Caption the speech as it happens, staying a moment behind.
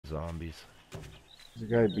zombies.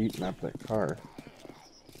 There's a guy beating up that car.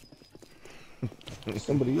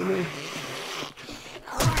 Somebody in there?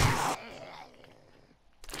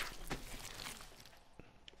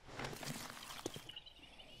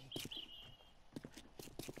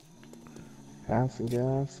 Passing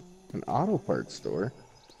gas. An auto parts store?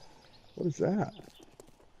 What is that?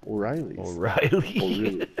 O'Reilly's.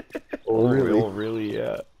 O'Reilly. Oh, really? Oh, really?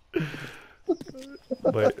 Yeah.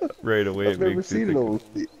 But right away I've it never makes me seen think,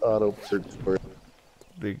 an auto parts store.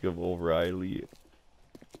 think of O'Reilly.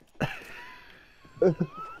 Have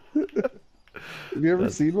you ever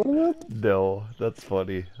That's, seen one of them? no, that's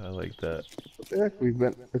funny. I like that. What the heck?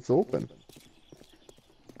 It's open.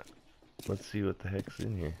 Let's see what the heck's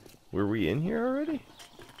in here. Were we in here already?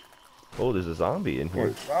 Oh, there's a zombie in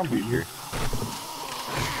here. Oh, zombie here.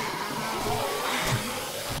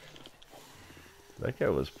 That guy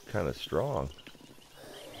was kind of strong.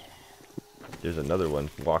 There's another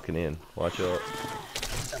one walking in. Watch out.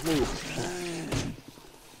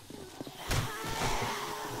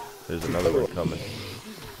 There's another one coming.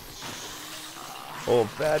 Oh,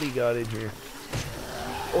 fatty got in here.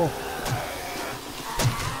 Oh.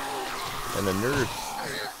 And a nurse.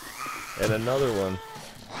 And another one.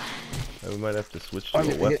 We might have to switch to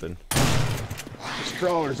a weapon. There's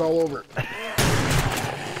crawlers all over.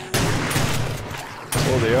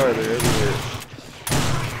 Oh, they are. They're everywhere.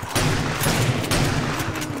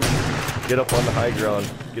 Get up on the high ground.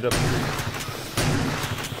 Get up here.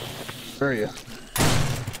 Where are you?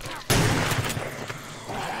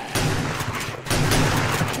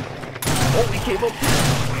 Oh, he came up here.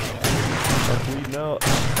 I'm bleeding out.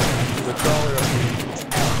 There's a crawler up here.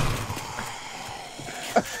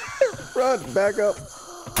 Run, back up.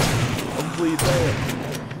 I'm bleeding out.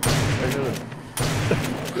 I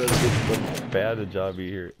gotta get some bandage on me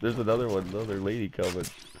here. There's another one, another lady coming.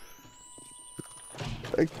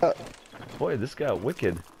 Boy, this got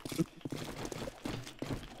wicked.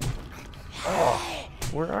 Oh,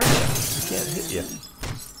 where are you? I can't hit you.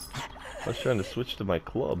 I was trying to switch to my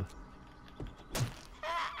club.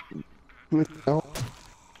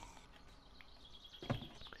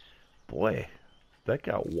 Boy, that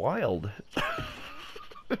got wild.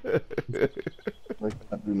 I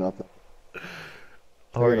can't do nothing. I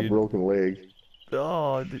How are got a you? broken leg.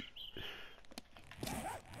 Oh,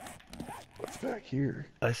 What's back here?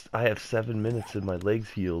 I have 7 minutes and my leg's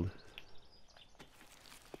healed.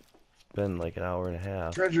 It's been like an hour and a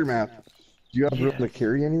half. Treasure map. Do you have room to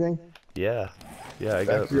carry anything? Yeah. Yeah, I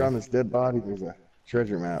got Back here on this dead body, there's a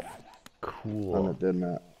treasure map. Cool. On the dead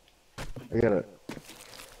map. I gotta...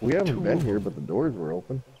 We haven't been here, but the doors were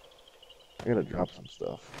open. I gotta drop some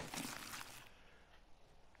stuff.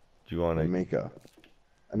 Do you want to make a...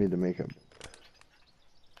 I need to make a...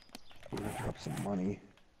 I'm gonna drop some money.